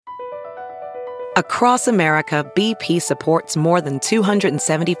Across America, BP supports more than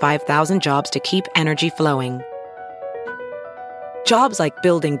 275,000 jobs to keep energy flowing. Jobs like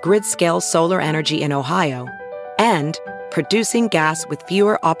building grid-scale solar energy in Ohio and producing gas with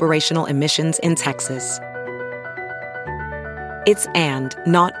fewer operational emissions in Texas. It's and,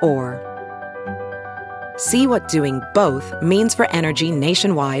 not or. See what doing both means for energy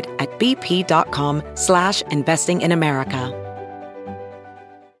nationwide at bp.com/investing in America.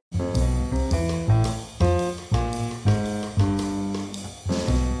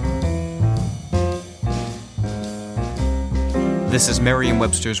 This is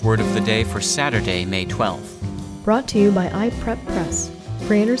Merriam-Webster's Word of the Day for Saturday, May 12th. Brought to you by iPrep Press,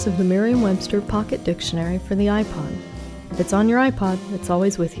 creators of the Merriam-Webster Pocket Dictionary for the iPod. If it's on your iPod, it's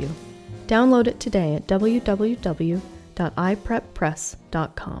always with you. Download it today at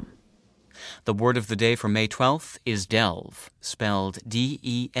www.ipreppress.com. The word of the day for May 12th is delve, spelled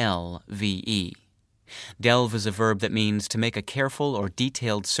D-E-L-V-E. Delve is a verb that means to make a careful or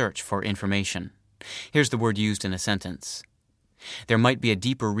detailed search for information. Here's the word used in a sentence. There might be a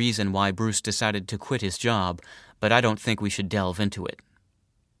deeper reason why Bruce decided to quit his job, but I don't think we should delve into it.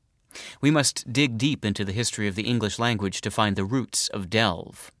 We must dig deep into the history of the English language to find the roots of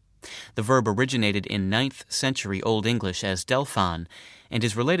delve. The verb originated in 9th century Old English as delfan and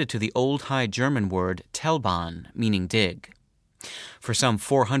is related to the Old High German word telban, meaning dig. For some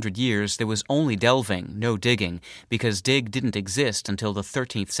 400 years, there was only delving, no digging, because dig didn't exist until the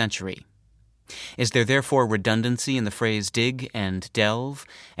 13th century. Is there therefore redundancy in the phrase dig and delve,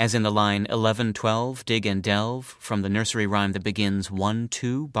 as in the line 11-12, dig and delve, from the nursery rhyme that begins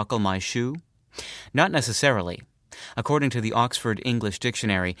 1-2, buckle my shoe? Not necessarily. According to the Oxford English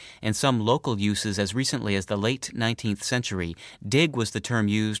Dictionary, and some local uses as recently as the late 19th century, dig was the term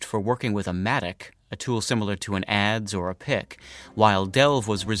used for working with a mattock, a tool similar to an adze or a pick, while delve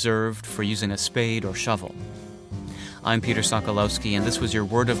was reserved for using a spade or shovel. I'm Peter Sokolowski, and this was your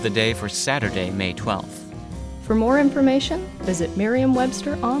Word of the Day for Saturday, May 12th. For more information, visit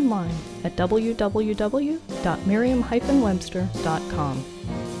Merriam-Webster online at www.merriam-webster.com.